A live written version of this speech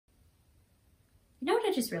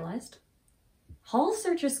I just realized? Hauls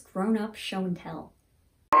are just grown-up show and tell.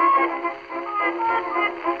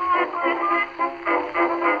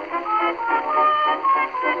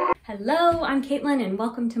 Hello, I'm Caitlin and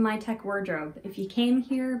welcome to My Tech Wardrobe. If you came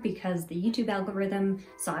here because the YouTube algorithm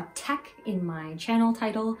saw tech in my channel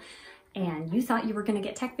title and you thought you were gonna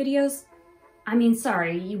get tech videos, I mean,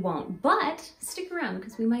 sorry, you won't, but stick around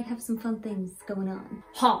because we might have some fun things going on.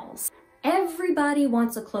 Hauls. Everybody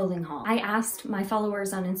wants a clothing haul. I asked my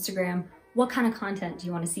followers on Instagram, what kind of content do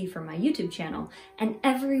you want to see from my YouTube channel? And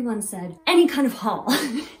everyone said, any kind of haul.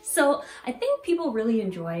 So I think people really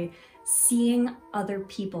enjoy seeing other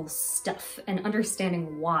people's stuff and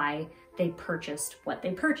understanding why they purchased what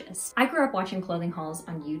they purchased. I grew up watching clothing hauls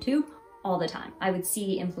on YouTube all the time. I would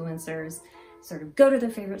see influencers sort of go to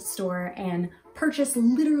their favorite store and purchase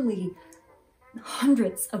literally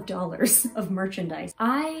hundreds of dollars of merchandise.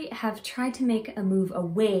 I have tried to make a move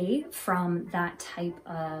away from that type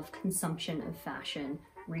of consumption of fashion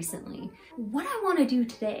recently. What I want to do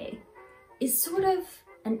today is sort of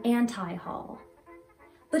an anti-haul,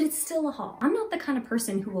 but it's still a haul. I'm not the kind of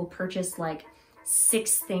person who will purchase like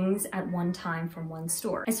 6 things at one time from one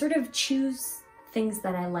store. I sort of choose things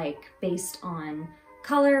that I like based on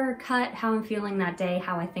color, cut, how I'm feeling that day,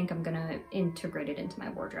 how I think I'm gonna integrate it into my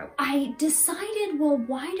wardrobe. I decided, well,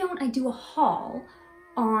 why don't I do a haul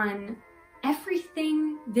on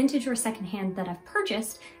everything vintage or secondhand that I've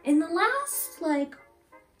purchased in the last, like,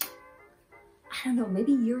 I don't know,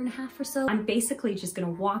 maybe 1.5 years or so. I'm basically just gonna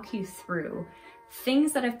walk you through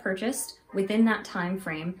things that I've purchased within that time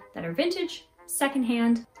frame that are vintage,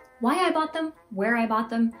 secondhand, why I bought them, where I bought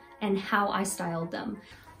them, and how I styled them.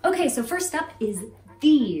 Okay, so first up is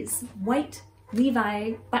these white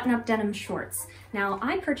Levi button-up denim shorts. Now,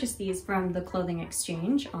 I purchased these from the Clothing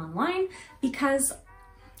Exchange online because,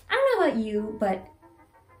 I don't know about you, but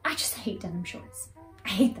I just hate denim shorts. I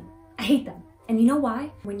hate them. I hate them. And you know why?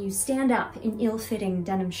 When you stand up in ill-fitting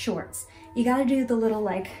denim shorts, you gotta do the little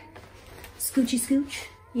like scoochy scooch,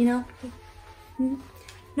 you know?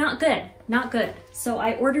 Not good, not good. So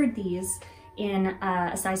I ordered these in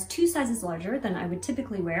a size 2 sizes larger than I would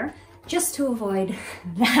typically wear, just to avoid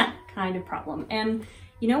that kind of problem. And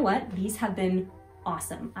you know what? These have been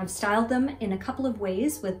awesome. I've styled them in a couple of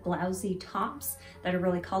ways with blousy tops that are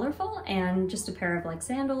really colorful and just a pair of like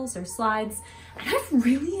sandals or slides. And I've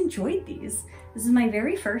really enjoyed these. This is my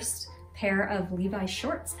very first pair of Levi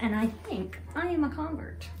shorts and I think I am a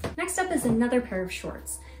convert. Next up is another pair of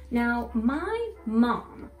shorts. Now, my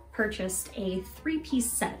mom purchased a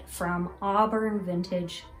 3-piece set from Auburn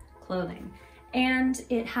Vintage Clothing. And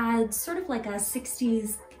it had sort of like a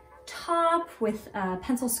 60s top with a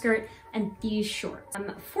pencil skirt and these shorts.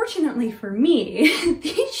 Fortunately for me,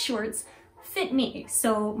 these shorts fit me.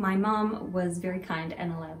 So my mom was very kind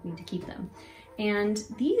and allowed me to keep them. And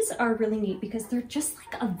these are really neat because they're just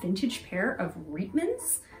like a vintage pair of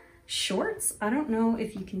Reitman's shorts. I don't know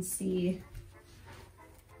if you can see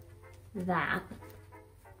that,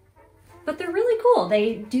 but they're really cool.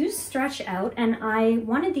 They do stretch out and I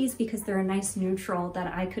wanted these because they're a nice neutral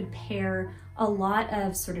that I could pair a lot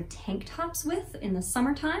of sort of tank tops with in the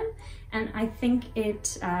summertime. And I think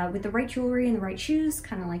it, with the right jewelry and the right shoes,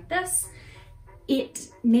 kind of like this, it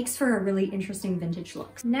makes for a really interesting vintage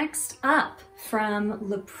look. Next up from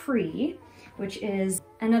Lepre, which is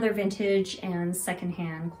another vintage and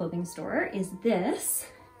secondhand clothing store, is this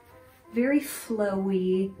very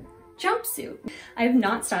flowy jumpsuit. I have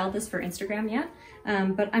not styled this for Instagram yet,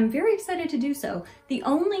 but I'm very excited to do so. The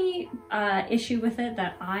only issue with it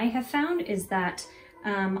that I have found is that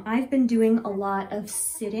I've been doing a lot of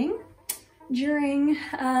sitting during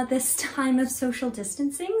this time of social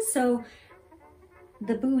distancing, so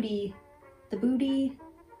the booty,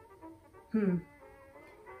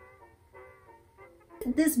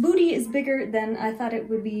 this booty is bigger than I thought it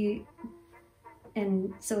would be,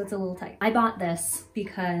 and so it's a little tight. I bought this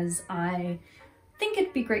because I think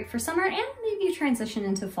it'd be great for summer and maybe you transition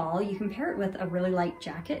into fall. You can pair it with a really light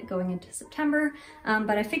jacket going into September,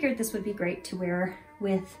 but I figured this would be great to wear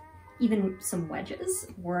with even some wedges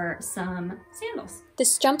or some sandals.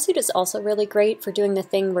 This jumpsuit is also really great for doing the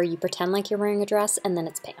thing where you pretend like you're wearing a dress and then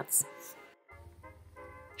it's pants.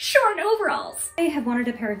 Short overalls! I have wanted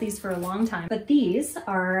a pair of these for a long time, but these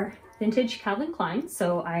are vintage Calvin Klein,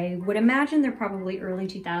 so I would imagine they're probably early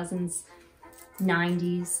 2000s,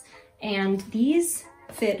 90s, and these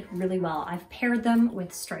fit really well. I've paired them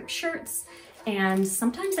with striped shirts, and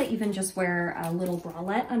sometimes I even just wear a little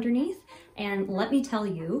bralette underneath, and let me tell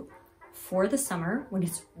you, for the summer, when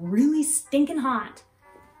it's really stinking hot,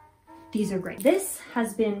 these are great. This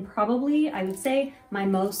has been probably, I would say, my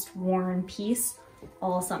most worn piece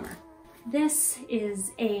all summer. This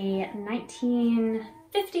is a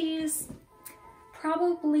 1950s,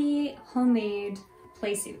 probably homemade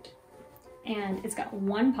playsuit. And it's got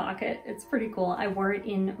one pocket. It's pretty cool. I wore it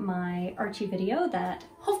in my Archie video that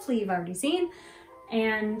hopefully you've already seen.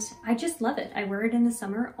 And I just love it. I wear it in the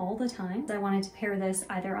summer all the time. I wanted to pair this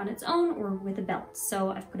either on its own or with a belt.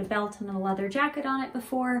 So I've put a belt and a leather jacket on it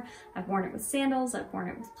before. I've worn it with sandals. I've worn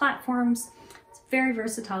it with platforms. It's a very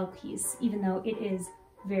versatile piece, even though it is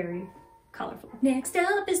very colorful. Next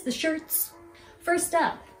up is the shirts. First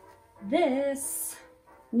up, this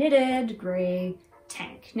knitted gray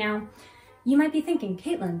tank. Now, you might be thinking,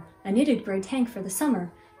 Caitlin, a knitted gray tank for the summer.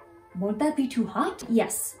 Won't that be too hot?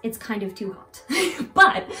 Yes, it's kind of too hot.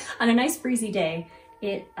 But on a nice breezy day,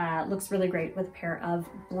 it looks really great with a pair of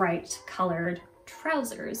bright colored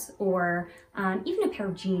trousers, or even a pair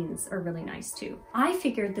of jeans are really nice too. I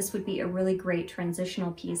figured this would be a really great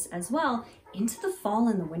transitional piece as well into the fall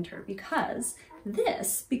and the winter, because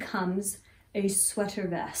this becomes a sweater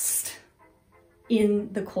vest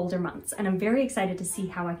in the colder months. And I'm very excited to see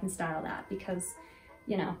how I can style that because,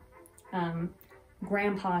 you know,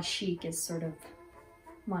 grandpa chic is sort of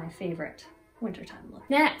my favorite wintertime look.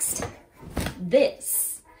 Next,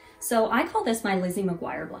 this. So I call this my Lizzie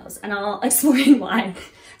McGuire blouse, and I'll explain why.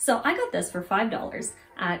 So I got this for $5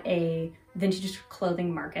 at a vintage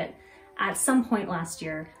clothing market at some point last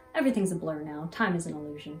year. Everything's a blur now, time is an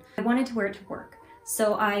illusion. I wanted to wear it to work.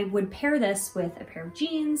 So I would pair this with a pair of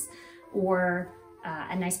jeans or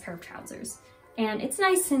a nice pair of trousers. And it's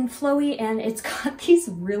nice and flowy, and it's got these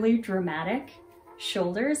really dramatic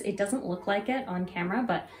shoulders. It doesn't look like it on camera,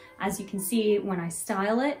 but as you can see when I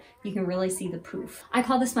style it, you can really see the proof. I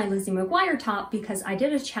call this my Lizzie McGuire top because I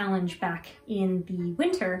did a challenge back in the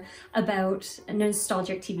winter about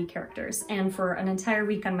nostalgic TV characters. And for an entire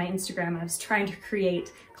week on my Instagram, I was trying to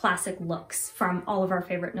create classic looks from all of our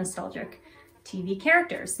favorite nostalgic TV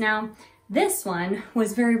characters. Now, this one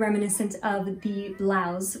was very reminiscent of the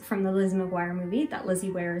blouse from the Lizzie McGuire movie that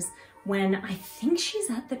Lizzie wears when I think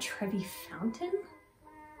she's at the Trevi Fountain.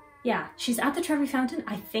 Yeah, she's at the Trevi Fountain,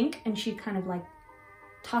 I think, and she kind of like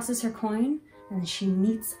tosses her coin and then she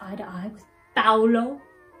meets eye to eye with Paolo.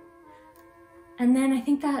 And then I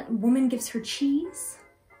think that woman gives her cheese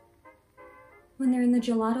when they're in the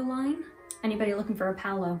gelato line. Anybody looking for a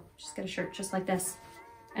Paolo, just get a shirt just like this.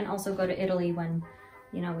 And also go to Italy when,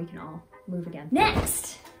 you know, we can all move again.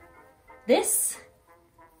 Next, this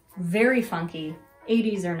very funky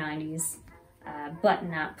 80s or 90s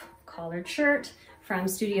button-up collared shirt from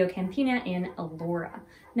Studio Campina in Allura.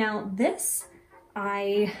 Now this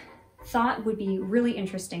I thought would be really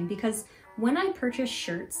interesting because when I purchase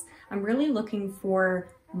shirts, I'm really looking for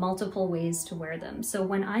multiple ways to wear them. So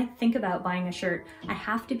when I think about buying a shirt, I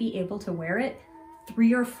have to be able to wear it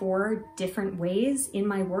 3 or 4 different ways in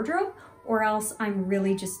my wardrobe, or else I'm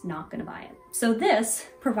really just not gonna buy it. So this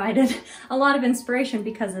provided a lot of inspiration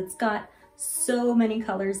because it's got so many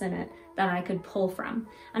colors in it that I could pull from.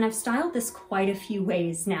 And I've styled this quite a few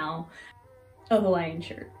ways now. A Hawaiian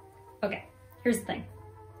shirt. Okay, here's the thing.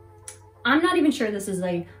 I'm not even sure this is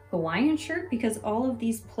a Hawaiian shirt because all of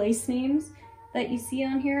these place names that you see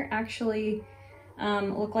on here actually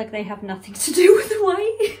look like they have nothing to do with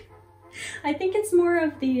Hawaii. I think it's more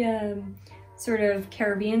of the sort of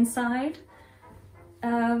Caribbean side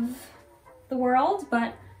of the world,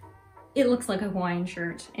 but it looks like a Hawaiian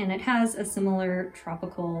shirt and it has a similar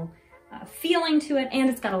tropical feeling to it, and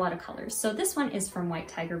it's got a lot of colors. So this one is from White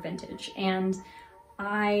Tiger Vintage, and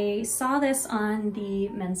I saw this on the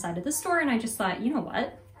men's side of the store and I just thought, you know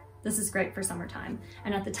what? This is great for summertime.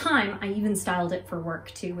 And at the time, I even styled it for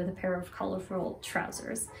work too with a pair of colorful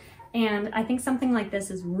trousers. And I think something like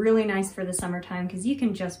this is really nice for the summertime because you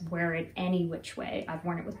can just wear it any which way. I've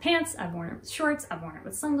worn it with pants, I've worn it with shorts, I've worn it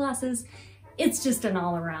with sunglasses. It's just an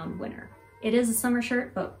all-around winner. It is a summer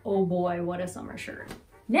shirt, but oh boy, what a summer shirt.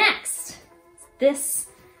 Next, this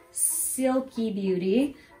silky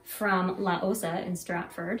beauty from La Osa in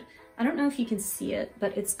Stratford. I don't know if you can see it,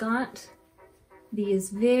 but it's got these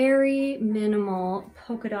very minimal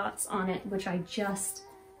polka dots on it, which I just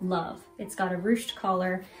love. It's got a ruched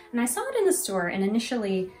collar, and I saw it in the store, and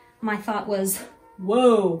initially my thought was,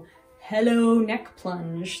 whoa, hello neck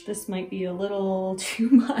plunge. This might be a little too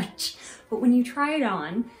much. But when you try it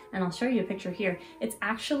on, and I'll show you a picture here, it's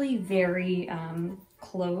actually very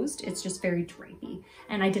closed. It's just very drapey,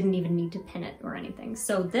 and I didn't even need to pin it or anything.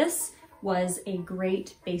 So this was a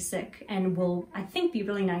great basic and will, I think, be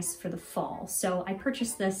really nice for the fall. So I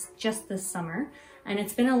purchased this just this summer, and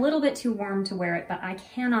it's been a little bit too warm to wear it, but I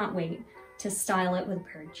cannot wait to style it with a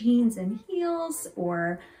pair of jeans and heels,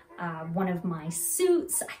 or one of my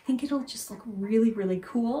suits. I think it'll just look really, really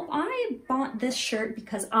cool. I bought this shirt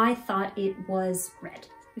because I thought it was red.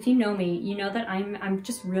 If you know me, you know that I'm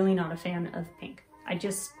just really not a fan of pink. I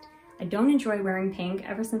don't enjoy wearing pink.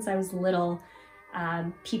 Ever since I was little,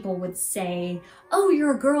 people would say, oh,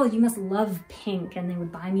 you're a girl, you must love pink. And they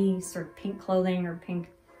would buy me sort of pink clothing or pink,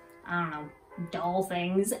 I don't know, doll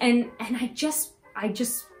things. And I just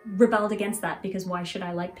rebelled against that, because why should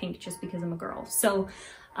I like pink just because I'm a girl? So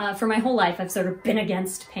for my whole life, I've sort of been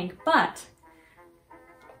against pink, but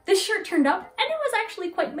this shirt turned up and it was actually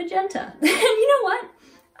quite magenta. And you know what?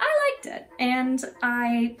 I liked it. And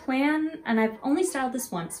I plan, and I've only styled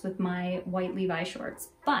this once with my white Levi shorts,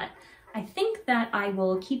 but I think that I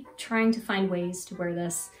will keep trying to find ways to wear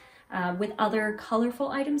this with other colorful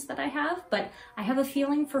items that I have, but I have a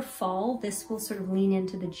feeling for fall, this will sort of lean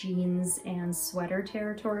into the jeans and sweater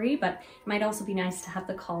territory, but it might also be nice to have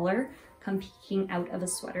the collar come peeking out of a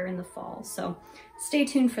sweater in the fall. So stay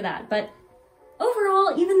tuned for that. But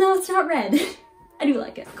overall, even though it's not red, I do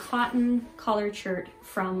like it. Cotton collared shirt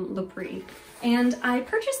from Lapri. And I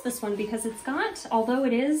purchased this one because it's got, although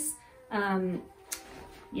it is, you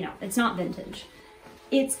know, it's not vintage.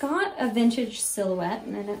 It's got a vintage silhouette,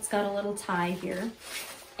 and then it's got a little tie here.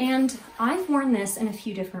 And I've worn this in a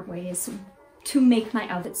few different ways to make my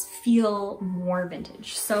outfits feel more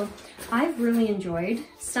vintage. So I've really enjoyed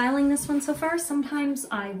styling this one so far. Sometimes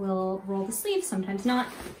I will roll the sleeves, sometimes not,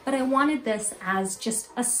 but I wanted this as just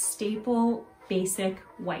a staple basic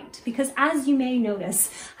white, because as you may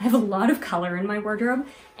notice, I have a lot of color in my wardrobe,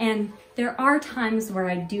 and there are times where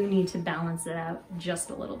I do need to balance it out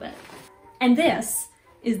just a little bit. And this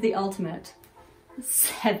is the ultimate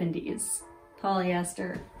 70s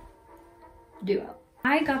polyester duo.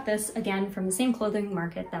 I got this again from the same clothing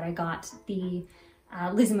market that I got the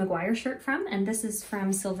Lizzie McGuire shirt from, and this is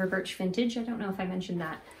from Silver Birch Vintage. I don't know if I mentioned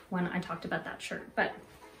that when I talked about that shirt, but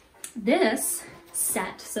this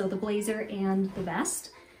set, so the blazer and the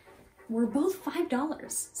vest, were both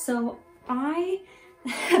 $5. So I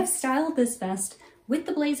have styled this vest with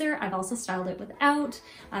the blazer. I've also styled it without.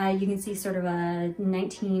 You can see sort of a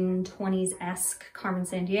 1920s-esque Carmen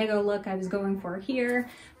Sandiego look I was going for here,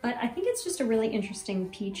 but I think it's just a really interesting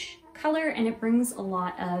peach color, and it brings a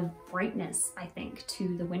lot of brightness, I think,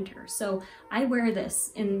 to the winter. So I wear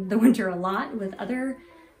this in the winter a lot with other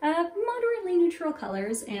moderately neutral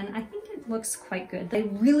colors, and I think it looks quite good. I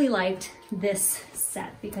really liked this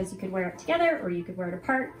set because you could wear it together or you could wear it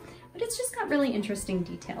apart, but it's just got really interesting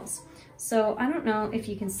details. So I don't know if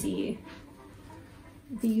you can see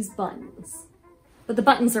these buttons, but the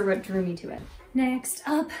buttons are what drew me to it. Next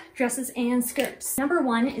up, dresses and skirts. Number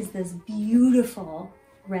one is this beautiful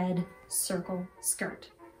red circle skirt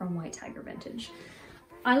from White Tiger Vintage.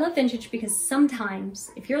 I love vintage because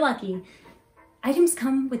sometimes, if you're lucky, items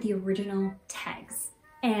come with the original tags,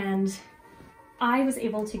 and I was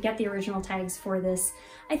able to get the original tags for this,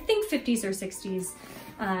 I think 50s or 60s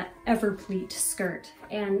Everpleat skirt,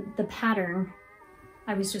 and the pattern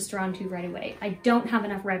I was just drawn to right away. I don't have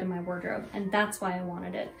enough red in my wardrobe, and that's why I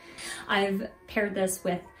wanted it. I've paired this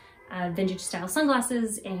with vintage style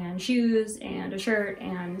sunglasses and shoes and a shirt,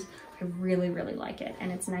 and I really, really like it,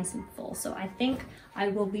 and it's nice and full. So I think I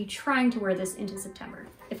will be trying to wear this into September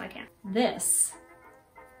if I can. This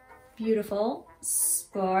beautiful,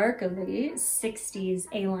 sparkly 60s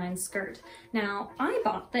A-line skirt. Now, I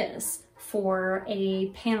bought this for a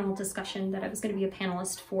panel discussion that I was going to be a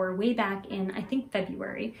panelist for way back in, I think,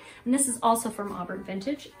 February. And this is also from Auburn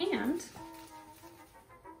Vintage, and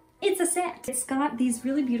it's a set. It's got these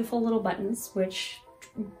really beautiful little buttons, which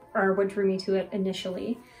are what drew me to it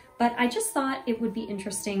initially. But I just thought it would be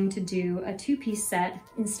interesting to do a two-piece set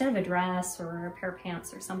instead of a dress or a pair of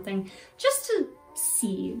pants or something, just to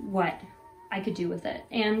see what I could do with it.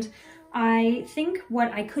 And I think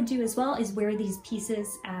what I could do as well is wear these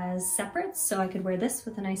pieces as separates. So I could wear this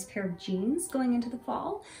with a nice pair of jeans going into the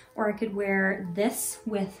fall, or I could wear this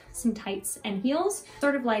with some tights and heels,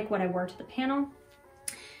 sort of like what I wore to the panel.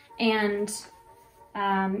 And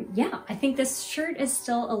yeah, I think this shirt is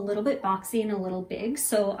still a little bit boxy and a little big,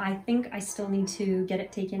 so I think I still need to get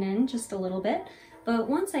it taken in just a little bit. But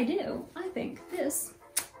once I do, I think this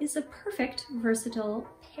is a perfect versatile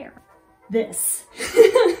pair. This.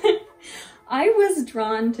 I was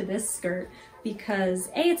drawn to this skirt because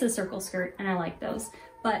A, it's a circle skirt and I like those,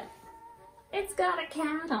 but it's got a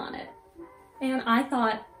cat on it. And I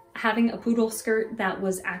thought having a poodle skirt that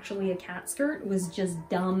was actually a cat skirt was just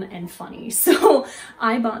dumb and funny. So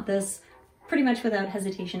I bought this pretty much without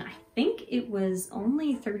hesitation. I think it was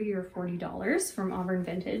only $30 or $40 from Auburn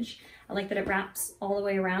Vintage. I like that it wraps all the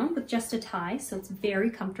way around with just a tie, so it's very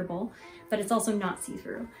comfortable, but it's also not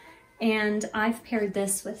see-through. And I've paired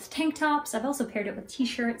this with tank tops. I've also paired it with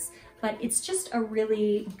t-shirts, but it's just a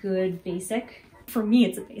really good basic. For me,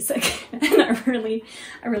 it's a basic, and I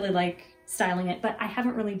really like styling it, but I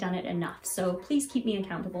haven't really done it enough. So please keep me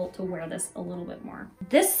accountable to wear this a little bit more.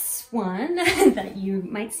 This one that you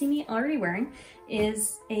might see me already wearing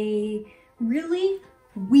is a really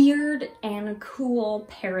weird and cool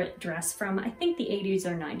parrot dress from, I think, the 80s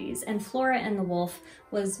or 90s, and Flora and the Wolf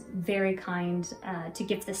was very kind to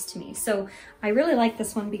gift this to me. So I really like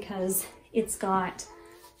this one because it's got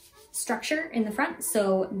structure in the front,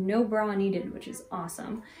 so no bra needed, which is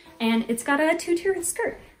awesome. And it's got a two-tiered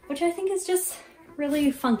skirt, which I think is just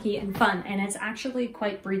really funky and fun, and it's actually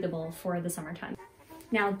quite breathable for the summertime.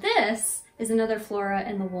 Now this is another Flora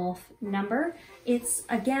and the Wolf number. It's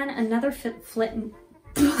again another fit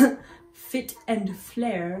and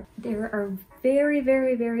flare. There are very,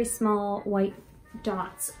 very, very small white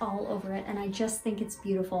dots all over it, and I just think it's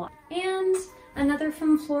beautiful. And another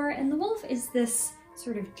from Flora and the Wolf is this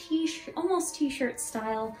sort of almost t-shirt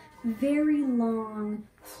style, very long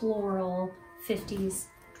floral 50s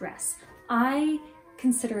dress. I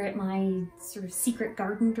consider it my sort of secret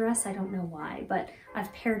garden dress. I don't know why, but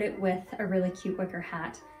I've paired it with a really cute wicker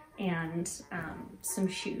hat and some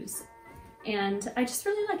shoes. And I just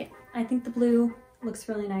really like it. I think the blue looks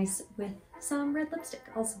really nice with some red lipstick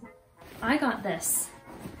also. I got this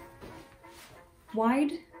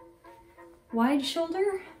wide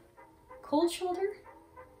shoulder, cold shoulder,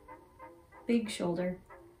 big shoulder,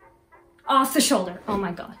 off the shoulder, oh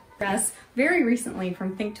my god, dress very recently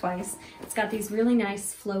from Think Twice. It's got these really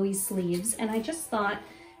nice flowy sleeves, and I just thought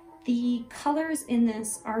the colors in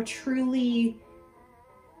this are truly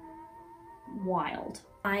wild.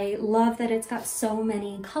 I love that it's got so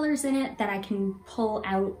many colors in it that I can pull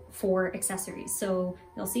out for accessories. So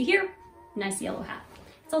you'll see here, nice yellow hat.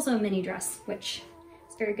 It's also a mini dress, which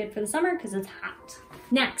is very good for the summer because it's hot.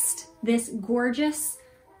 Next, this gorgeous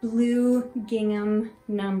blue gingham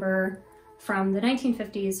number from the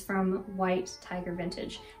 1950s from White Tiger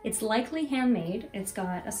Vintage. It's likely handmade. It's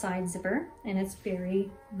got a side zipper and it's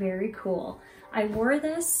very, very cool. I wore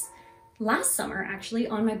this last summer actually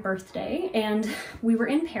on my birthday, and we were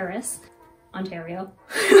in Paris, Ontario.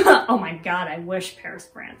 Oh my god, I wish Paris,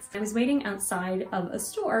 France. I was waiting outside of a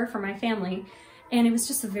store for my family, and it was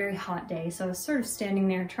just a very hot day, so I was sort of standing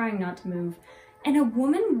there trying not to move, and a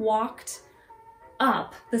woman walked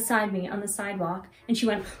up beside me on the sidewalk, and she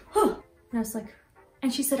went, oh, and I was like,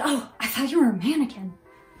 and she said, oh, I thought you were a mannequin.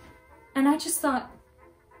 And I just thought,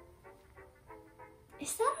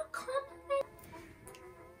 is that a compliment?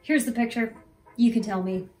 Here's the picture, you can tell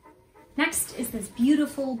me. Next is this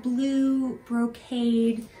beautiful blue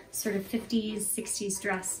brocade sort of 50s, 60s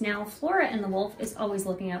dress. Now, Flora and the Wolf is always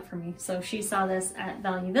looking out for me, so she saw this at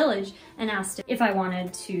Value Village and asked if I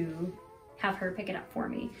wanted to have her pick it up for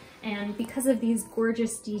me. And because of these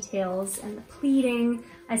gorgeous details and the pleating,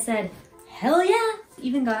 I said, hell yeah!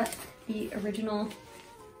 Even got the original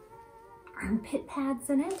armpit pads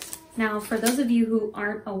in it. Now, for those of you who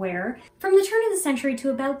aren't aware, from the turn of the century to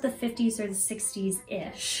about the 50s or the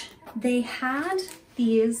 60s-ish, they had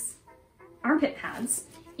these armpit pads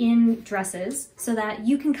in dresses so that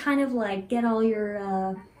you can kind of like get all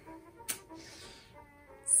your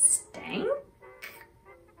stank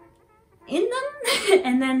in them.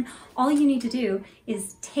 And then all you need to do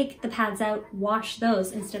is take the pads out, wash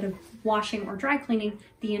those instead of washing or dry cleaning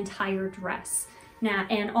the entire dress. Now,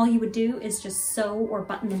 and all you would do is just sew or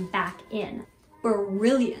button them back in.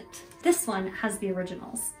 Brilliant. This one has the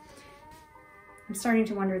originals. I'm starting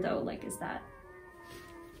to wonder though, like, is that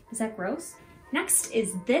gross? Next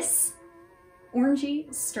is this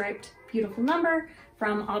orangey striped beautiful number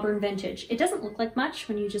from Auburn Vintage. It doesn't look like much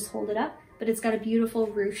when you just hold it up, but it's got a beautiful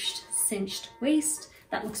ruched, cinched waist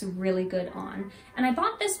that looks really good on. And I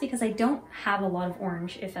bought this because I don't have a lot of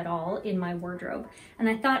orange, if at all, in my wardrobe. And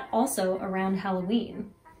I thought also around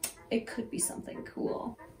Halloween, it could be something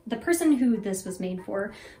cool. The person who this was made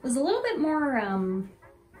for was a little bit more,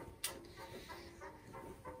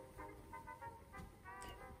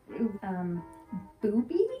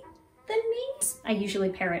 booby than me. I usually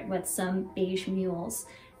pair it with some beige mules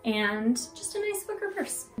and just a nice wicker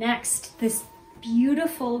purse. Next, this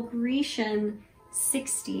beautiful Grecian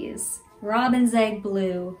 60s robin's egg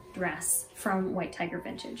blue dress from White Tiger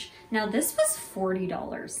Vintage. Now this was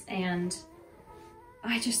 $40 and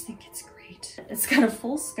I just think it's great. It's got a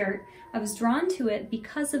full skirt. I was drawn to it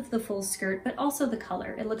because of the full skirt, but also the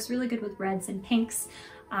color. It looks really good with reds and pinks.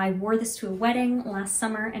 I wore this to a wedding last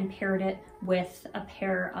summer and paired it with a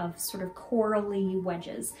pair of sort of corally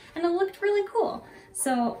wedges, and it looked really cool.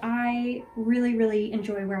 So I really, really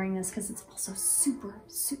enjoy wearing this because it's also super,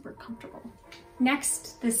 super comfortable.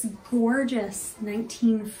 Next, this gorgeous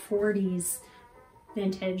 1940s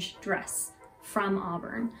vintage dress from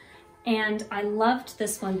Auburn. And I loved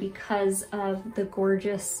this one because of the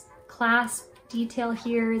gorgeous clasp detail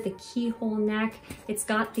here, the keyhole neck. It's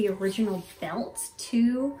got the original belt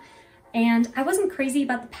too. And I wasn't crazy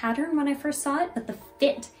about the pattern when I first saw it, but the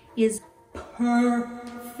fit is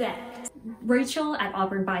perfect. Rachel at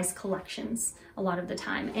Auburn buys collections a lot of the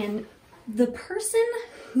time, and the person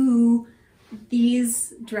who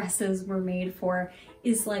these dresses were made for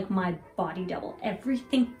is like my body double.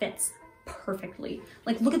 Everything fits perfectly.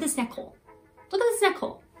 Like, look at this neck hole. Look at this neck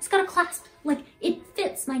hole. It's got a clasp. Like, it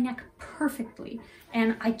fits my neck perfectly.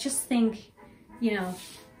 And I just think, you know,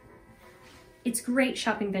 it's great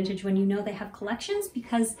shopping vintage when you know they have collections,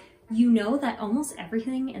 because you know that almost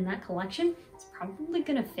everything in that collection is probably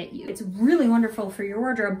gonna fit you. It's really wonderful for your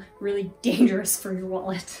wardrobe, really dangerous for your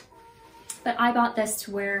wallet. But I bought this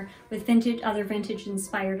to wear with other vintage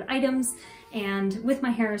inspired items, and with my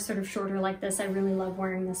hair sort of shorter like this, I really love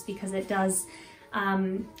wearing this because it does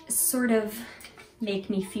sort of make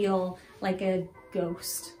me feel like a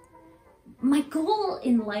ghost. My goal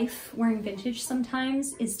in life wearing vintage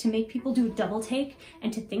sometimes is to make people do a double take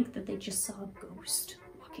and to think that they just saw a ghost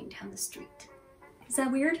walking down the street. Is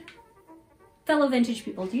that weird? Fellow vintage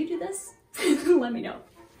people, do you do this? Let me know.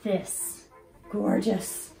 This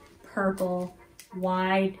gorgeous purple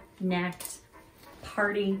wide-necked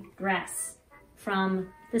party dress from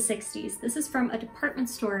the 60s. This is from a department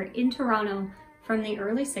store in Toronto from the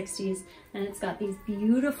early 60s, and it's got these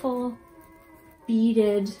beautiful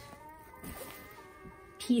beaded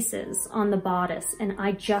pieces on the bodice, and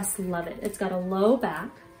I just love it. It's got a low back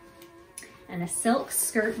and a silk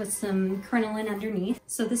skirt with some crinoline underneath.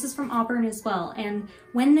 So this is from Auburn as well. And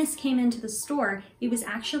when this came into the store, it was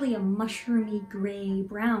actually a mushroomy gray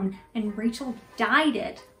brown, and Rachel dyed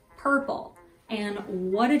it purple. And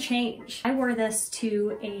what a change. I wore this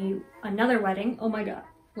to another wedding, oh my God,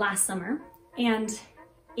 last summer. And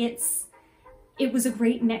it was a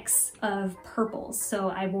great mix of purples. So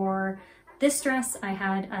I wore this dress, I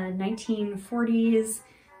had a 1940s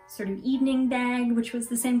sort of evening bag, which was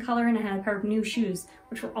the same color, and I had a pair of new shoes,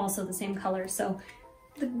 which were also the same color. So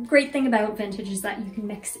the great thing about vintage is that you can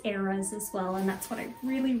mix eras as well, and that's what I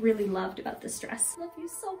really, really loved about this dress. Love you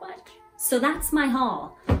so much. So that's my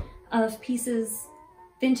haul of pieces,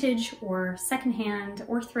 vintage or secondhand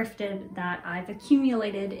or thrifted, that I've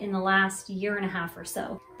accumulated in the last year and a half or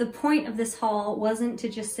so. The point of this haul wasn't to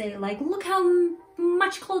just say like, look how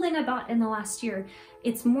much clothing I bought in the last year.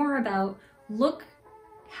 It's more about, look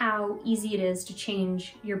how easy it is to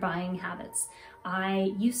change your buying habits.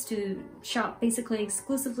 I used to shop basically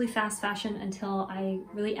exclusively fast fashion until I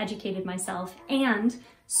really educated myself, and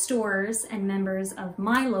stores and members of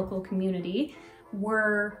my local community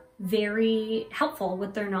were very helpful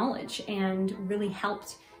with their knowledge and really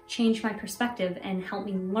helped change my perspective and help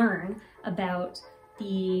me learn about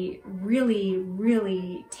the really,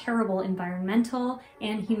 really terrible environmental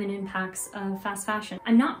and human impacts of fast fashion.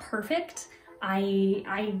 I'm not perfect.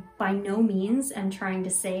 I by no means am trying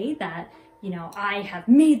to say that, you know, I have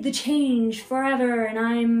made the change forever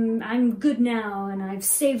and I'm good now and I've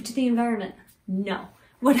saved the environment. No.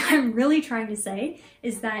 What I'm really trying to say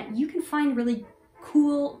is that you can find really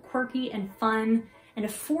cool, quirky, and fun and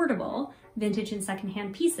affordable vintage and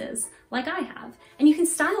secondhand pieces like I have, and you can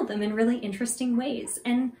style them in really interesting ways.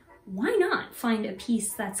 And why not find a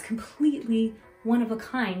piece that's completely one of a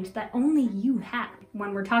kind that only you have?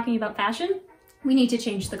 When we're talking about fashion, we need to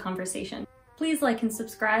change the conversation. Please like and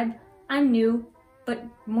subscribe. I'm new, but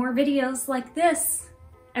more videos like this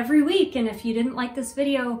every week. And if you didn't like this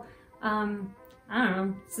video, I don't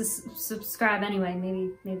know, subscribe anyway.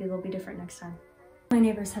 Maybe they'll be different next time. My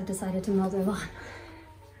neighbors have decided to mow their lawn.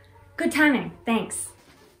 Good timing, thanks.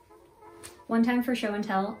 One time for show and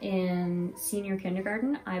tell in senior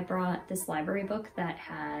kindergarten, I brought this library book that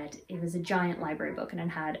it was a giant library book, and it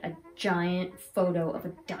had a giant photo of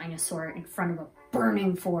a dinosaur in front of a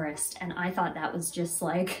burning forest. And I thought that was just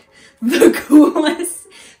like the coolest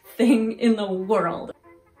thing in the world.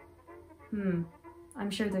 I'm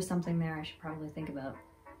sure there's something there I should probably think about.